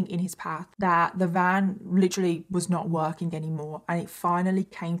everything in his path, that the van literally was not working anymore and it finally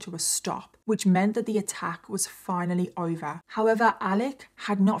came to a stop, which meant that the attack was finally over. However, Alek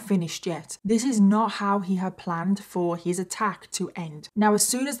had not finished yet. This is not how he had planned for his attack to end. Now, as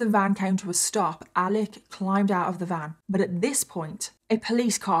soon as the van came to a stop, Alek climbed out of the van. But at this point, a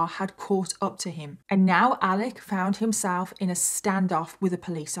police car had caught up to him, and now Alek found himself in a standoff with a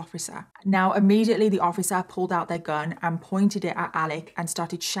police officer. Now, immediately the officer pulled out their gun and pointed it at Alek and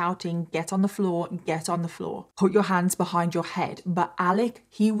started shouting, "Get on the floor, get on the floor. Put your hands behind your head." But Alek,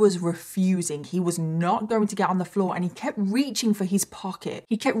 he was refusing. He was not going to get on the floor, and he kept reaching for his pocket.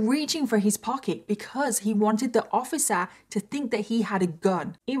 He kept reaching for his pocket because he wanted the officer to think that he had a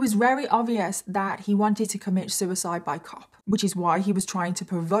gun. It was very obvious that he wanted to commit suicide by cop, which is why he was trying to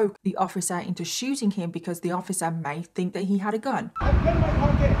provoke the officer into shooting him, because the officer may think that he had a gun.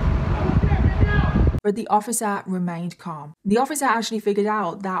 But the officer remained calm. The officer actually figured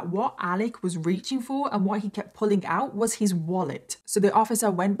out that what Alek was reaching for and what he kept pulling out was his wallet. So the officer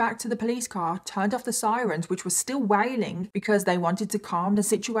went back to the police car, turned off the sirens, which was still wailing because they wanted to calm the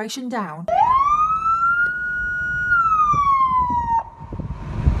situation down.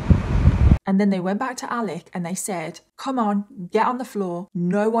 And then they went back to Alek and they said, "Come on, get on the floor.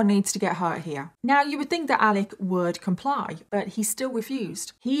 No one needs to get hurt here." Now, you would think that Alek would comply, but he still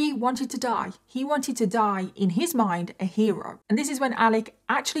refused. He wanted to die. He wanted to die, in his mind, a hero. And this is when Alek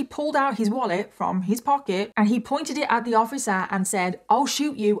actually pulled out his wallet from his pocket and he pointed it at the officer and said, "I'll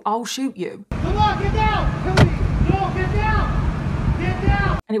shoot you, I'll shoot you." Come on, get down! No, get down! Get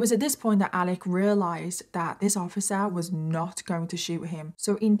down! And it was at this point that Alek realized that this officer was not going to shoot him.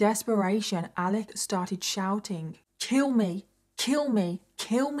 So in desperation, Alek started shouting, "Kill me, kill me,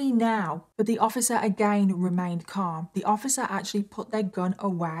 kill me now." But the officer again remained calm. The officer actually put their gun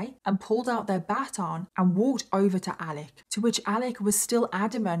away and pulled out their baton and walked over to Alek, to which Alek was still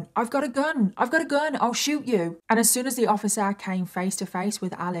adamant, "I've got a gun, I've got a gun, I'll shoot you." And as soon as the officer came face to face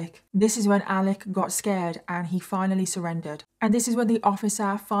with Alek, this is when Alek got scared and he finally surrendered. And this is when the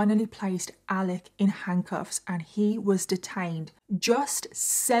officer finally placed Alek in handcuffs and he was detained just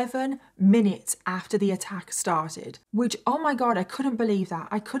 7 minutes after the attack started. Which, oh my God, I couldn't believe that.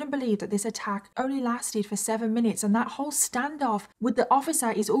 I couldn't believe that this attack only lasted for 7 minutes, and that whole standoff with the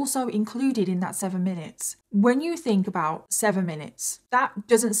officer is also included in that 7 minutes. When you think about 7 minutes, that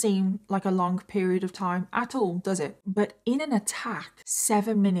doesn't seem like a long period of time at all, does it? But in an attack,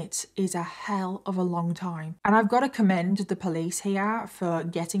 7 minutes is a hell of a long time. And I've got to commend the police here for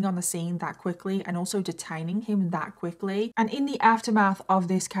getting on the scene that quickly and also detaining him that quickly. And in the aftermath of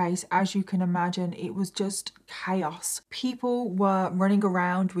this case, as you can imagine, it was just chaos. People were running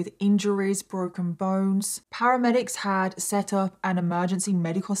around with injuries, broken bones. Paramedics had set up an emergency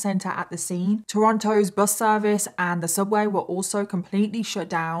medical center at the scene. Toronto's bus service and the subway were also completely shut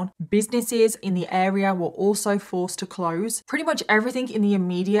down. Businesses in the area were also forced to close. Pretty much everything in the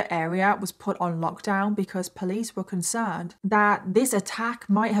immediate area was put on lockdown because police were concerned that this attack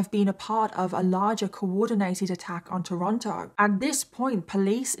might have been a part of a larger coordinated attack on Toronto. At this point,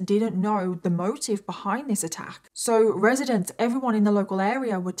 police didn't know the motive behind this attack. So residents, everyone in the local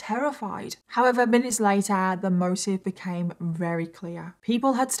area were terrified. However, minutes later, the motive became very clear.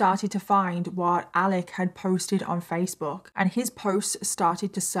 People had started to find what Alek had posted on Facebook, and his posts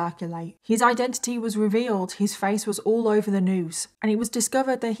started to circulate. His identity was revealed, his face was all over the news, and it was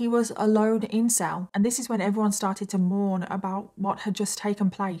discovered that he was a lone incel. And this is when everyone started to mourn about what had just taken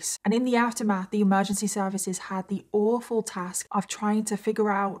place. And in the aftermath, the emergency services had the awful task of trying to figure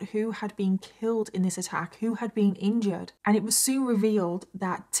out who had been killed in this attack, who had been injured. And it was soon revealed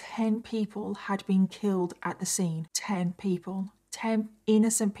that 10 people had been killed at the scene. 10 people. 10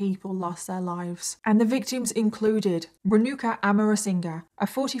 innocent people lost their lives. And the victims included Renuka Amarasinghe, a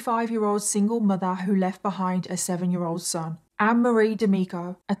 45-year-old single mother who left behind a 7-year-old son. Anne-Marie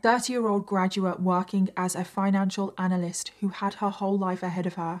D'Amico, a 30-year-old graduate working as a financial analyst who had her whole life ahead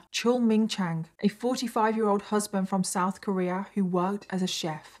of her. Chul Ming Chang, a 45-year-old husband from South Korea who worked as a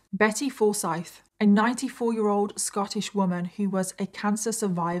chef. Betty Forsyth, a 94-year-old Scottish woman who was a cancer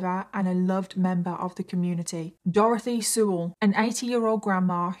survivor and a loved member of the community. Dorothy Sewell, an 80-year-old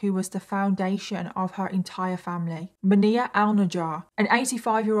grandma who was the foundation of her entire family. Mania Al-Najjar, an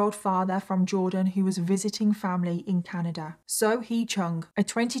 85-year-old father from Jordan who was visiting family in Canada. So Hee Chung, a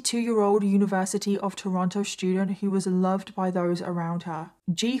 22-year-old University of Toronto student who was loved by those around her.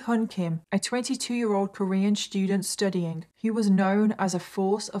 Ji Hun Kim, a 22-year-old Korean student studying, who was known as a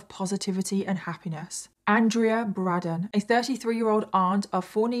force of positivity and happiness. Andrea Braddon, a 33-year-old aunt of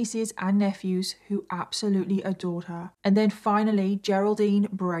 4 nieces and nephews who absolutely adored her. And then finally, Geraldine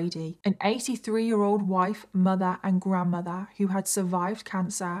Brady, an 83-year-old wife, mother and grandmother who had survived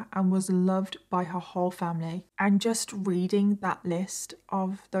cancer and was loved by her whole family. And just reading that list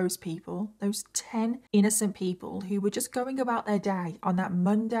of those people, those 10 innocent people who were just going about their day on that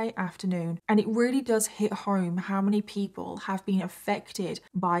Monday afternoon, and it really does hit home how many people have been affected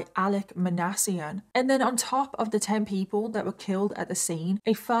by Alek Minassian. And then on top of the 10 people that were killed at the scene,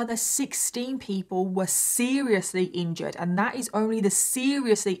 a further 16 people were seriously injured, and that is only the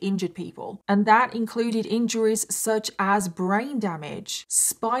seriously injured people. And that included injuries such as brain damage,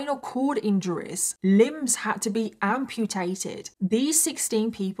 spinal cord injuries, limbs had to be amputated. These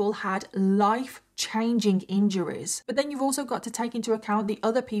 16 people had life-changing injuries. But then you've also got to take into account the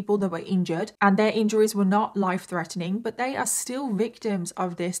other people that were injured, and their injuries were not life-threatening, but they are still victims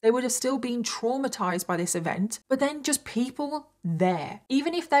of this. They would have still been traumatized by this event. But then just people there,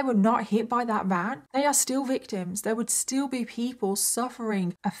 even if they were not hit by that van, they are still victims. There would still be people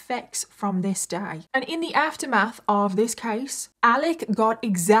suffering effects from this day. And in the aftermath of this case, Alek got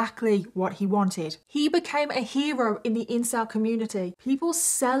exactly what he wanted. He became a hero in the incel community. People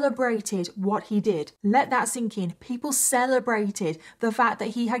celebrated what he did. Let that sink in. People celebrated the fact that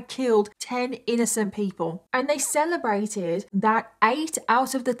he had killed 10 innocent people. And they celebrated that 8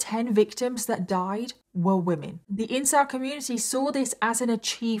 out of the 10 victims that died were women. The incel community saw this as an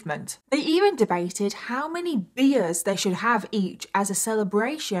achievement. They even debated how many beers they should have each as a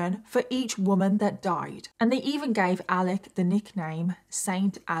celebration for each woman that died. And they even gave Alek the nickname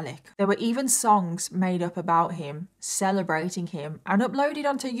Saint Alek. There were even songs made up about him, celebrating him, and uploaded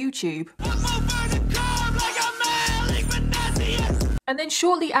onto YouTube. And then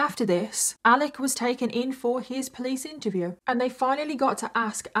shortly after this, Alek was taken in for his police interview. And they finally got to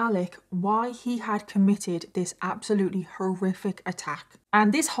ask Alek why he had committed this absolutely horrific attack.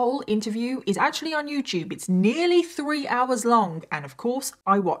 And this whole interview is actually on YouTube. It's nearly 3 hours long. And of course,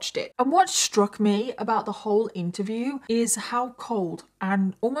 I watched it. And what struck me about the whole interview is how cold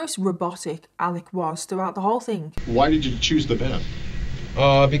and almost robotic Alek was throughout the whole thing. Why did you choose the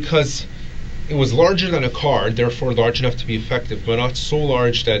van? Because it was larger than a car, therefore large enough to be effective, but not so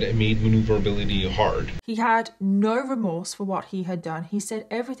large that it made maneuverability hard. He had no remorse for what he had done. He said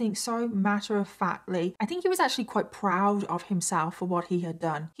everything so matter-of-factly. I think he was actually quite proud of himself for what he had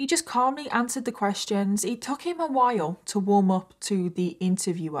done. He just calmly answered the questions. It took him a while to warm up to the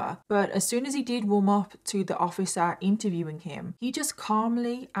interviewer, but as soon as he did warm up to the officer interviewing him, he just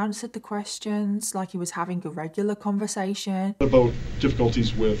calmly answered the questions like he was having a regular conversation. What about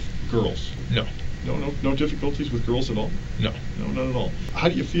difficulties with girls? No. No difficulties with girls at all? No. No, not at all. How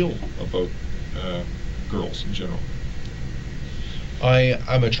do you feel about girls in general?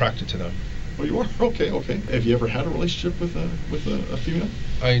 I'm attracted to them. Oh, you are? Okay. Have you ever had a relationship with a female?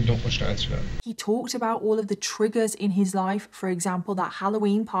 I don't wish to answer that. He talked about all of the triggers in his life. For example, that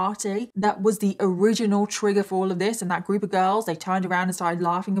Halloween party, that was the original trigger for all of this. And that group of girls, they turned around and started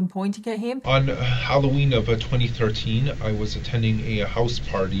laughing and pointing at him. On Halloween of 2013, I was attending a house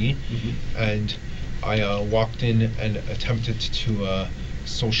party, and I walked in and attempted to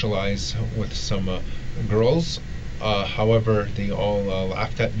socialize with some girls. However, they all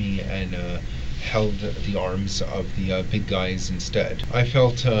laughed at me and held the arms of the big guys instead. I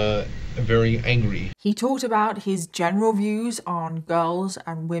felt very angry. He talked about his general views on girls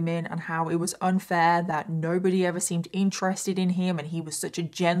and women and how it was unfair that nobody ever seemed interested in him and he was such a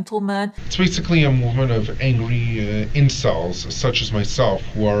gentleman. It's basically a movement of angry incels such as myself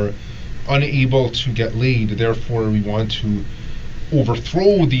who are unable to get laid. Therefore, we want to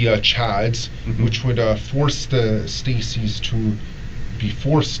overthrow the Chads, which would force the Stacys to be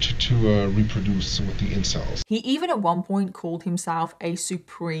forced to reproduce with the incels. He even at one point called himself a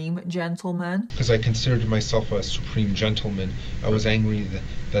supreme gentleman. Because I considered myself a supreme gentleman, I was angry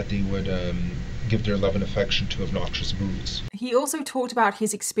that they would give their love and affection to obnoxious brutes. He also talked about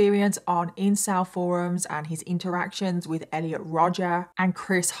his experience on incel forums and his interactions with Elliot Rodger and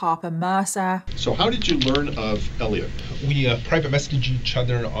Chris Harper Mercer. So how did you learn of Elliot? We private messaged each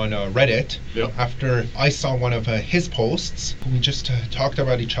other on Reddit. Yep. After I saw one of his posts. We just talked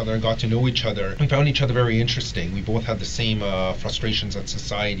about each other and got to know each other. We found each other very interesting. We both had the same frustrations at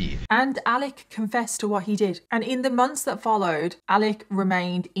society. And Alek confessed to what he did. And in the months that followed, Alek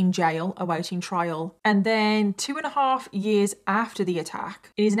remained in jail awaiting trial. And then 2.5 years after the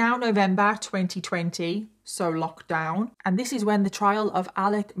attack, it is now November 2020, so locked down. And this is when the trial of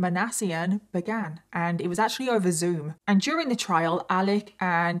Alek Minassian began, and it was actually over Zoom. And during the trial, Alek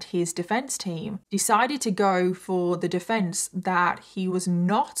and his defense team decided to go for the defense that he was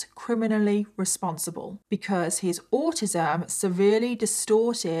not criminally responsible because his autism severely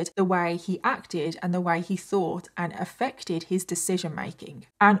distorted the way he acted and the way he thought and affected his decision making.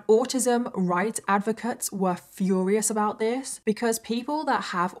 And autism rights advocates were furious about this because people that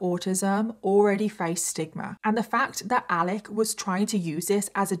have autism already face stigma. And the fact that Alek was trying to use this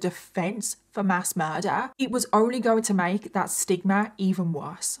as a defense for mass murder, it was only going to make that stigma even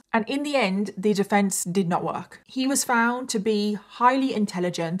worse. And in the end, the defense did not work. He was found to be highly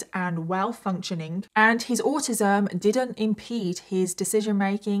intelligent and well-functioning, and his autism didn't impede his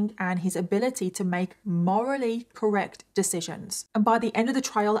decision-making and his ability to make morally correct decisions. And by the end of the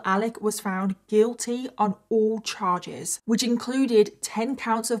trial, Alek was found guilty on all charges, which included 10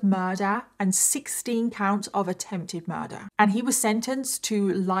 counts of murder and 16 counts of attempted murder. And he was sentenced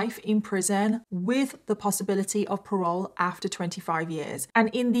to life in prison with the possibility of parole after 25 years. And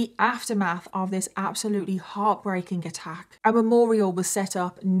in the aftermath of this absolutely heartbreaking attack, a memorial was set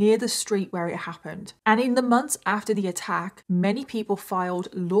up near the street where it happened. And in the months after the attack, many people filed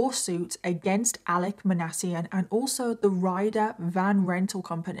lawsuits against Alek Minassian and also the Ryder van rental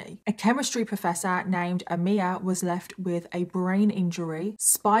company. A chemistry professor named Amir was left with a brain injury,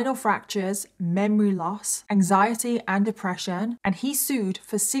 spinal fractures, memory loss, anxiety and depression, and he sued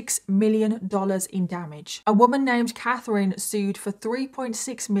for $6 million in damage. A woman named Catherine sued for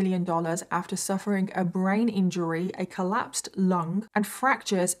 $3.6 million after suffering a brain injury, a collapsed lung, and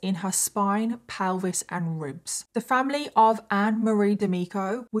fractures in her spine, pelvis, and ribs. The family of Anne-Marie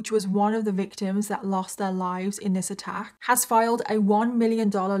D'Amico, which was one of the victims that lost their lives in this attack, has filed a $1 million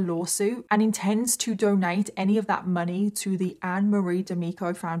lawsuit and intends to donate any of that money to the Anne-Marie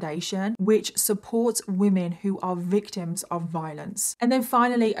D'Amico Foundation, which supports women who are victims of violence. And then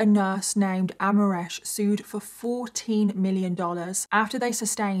finally, a nurse named Amaresh sued for $14 million after they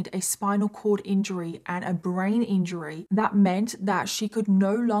sustained a spinal cord injury and a brain injury that meant that she could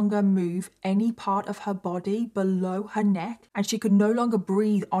no longer move any part of her body below her neck, and she could no longer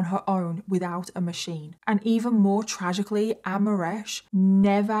breathe on her own without a machine. And even more tragically, Amaresh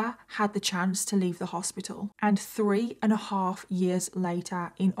never had the chance to leave the hospital. And 3.5 years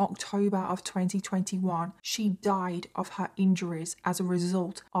later, in October of 2021, she died of her injuries as a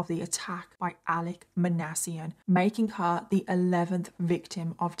result of the attack by Alek Minassian, making her the 11th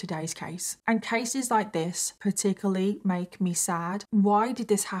victim of today's case. And cases like this particularly make me sad. Why did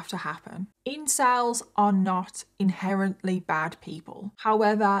this have to happen? Incels are not inherently bad people.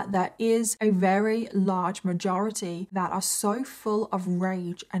 However, there is a very large majority that are so full of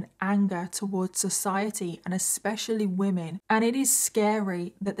rage and anger towards society and especially women, and it is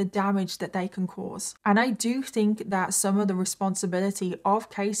scary that the damage that they can cause. And I do think that some of the responsibility of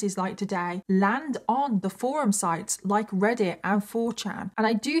cases like today land on the forum sites like Reddit and 4chan. And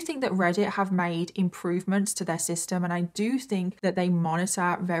I do think that Reddit have made improvements to their system, and I do think that they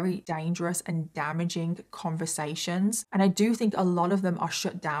monitor very dangerous and damaging conversations, and I do think a lot of them are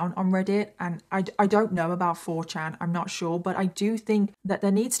shut down on Reddit. And I don't know about 4chan, I'm not sure, but I do think that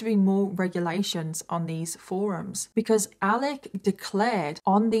there needs to be more regulations on these forums, because Alek declared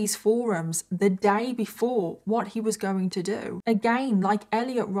on these forums the day before what he was going to do. Again, like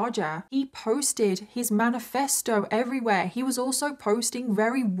Elliot Rodger, he posted his manifesto everywhere. He was also posting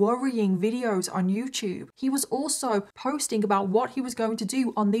very worrying videos on YouTube. He was also posting about what he was going to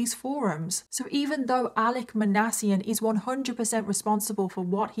do on these forums. So even though Alek Minassian is 100% responsible for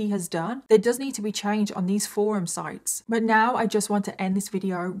what he has done, there does need to be change on these forum sites. But now I just want to end this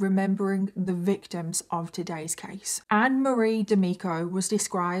video remembering the victims of today's case. Anne-Marie D'Amico was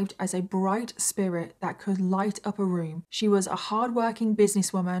described as a bright spirit that could light up a room. She was a hardworking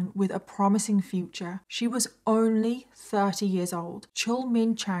businesswoman with a promising future. She was only 30 years old. Chul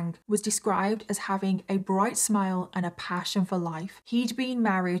Min Chang was described as having a bright smile and a passion for life. He'd been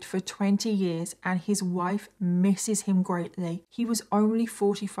married for 20 years and his wife misses him greatly. He was only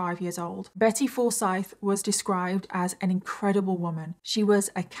 45 years old. Betty Forsyth was described as an incredible woman. She was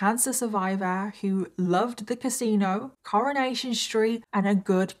a cancer survivor who loved the casino, Coronation Street, and a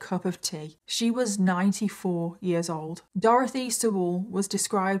good cup of tea. She was 94 years old. Dorothy Sewell was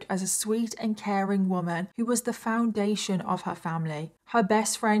described as a sweet and caring woman who was the foundation of her family. Her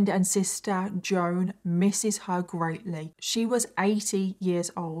best friend and sister, Joan, misses her greatly. She was 80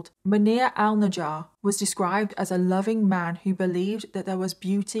 years old. Munir al-Najjar was described as a loving man who believed that there was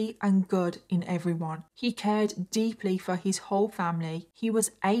beauty and good in everyone. He cared deeply for his whole family. He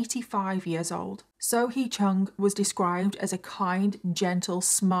was 85 years old. So Hee Chung was described as a kind, gentle,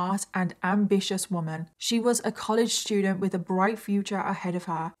 smart, and ambitious woman. She was a college student with a bright future ahead of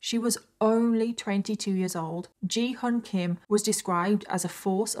her. She was only 22 years old. Ji Hun Kim was described as a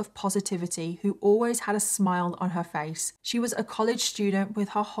force of positivity who always had a smile on her face. She was a college student with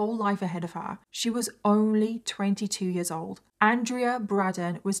her whole life ahead of her. She was only 22 years old. Andrea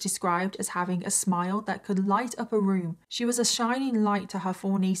Braddon was described as having a smile that could light up a room. She was a shining light to her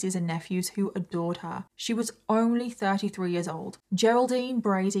 4 nieces and nephews who adored her. She was only 33 years old. Geraldine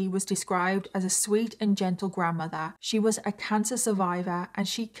Brady was described as a sweet and gentle grandmother. She was a cancer survivor and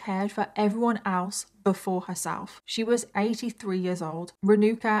she cared for everyone else before herself. She was 83 years old.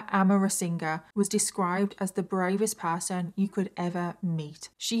 Renuka Amarasinghe was described as the bravest person you could ever meet.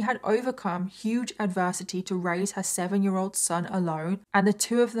 She had overcome huge adversity to raise her 7-year-old son alone, and the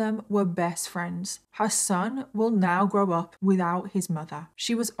 2 of them were best friends. Her son will now grow up without his mother.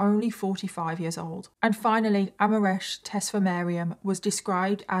 She was only 45 years old. And finally, Amaresh Tesfamariam was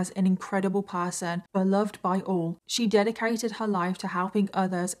described as an incredible person, beloved by all. She dedicated her life to helping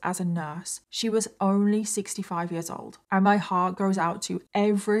others as a nurse. She was only 65 years old. And my heart goes out to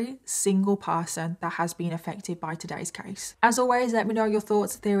every single person that has been affected by today's case. As always, let me know your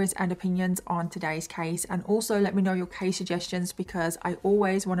thoughts, theories, and opinions on today's case. And also let me know your case suggestions, because I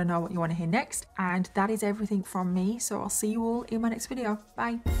always want to know what you want to hear next. And that is everything from me, so I'll see you all in my next video.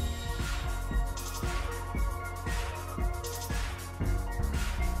 Bye.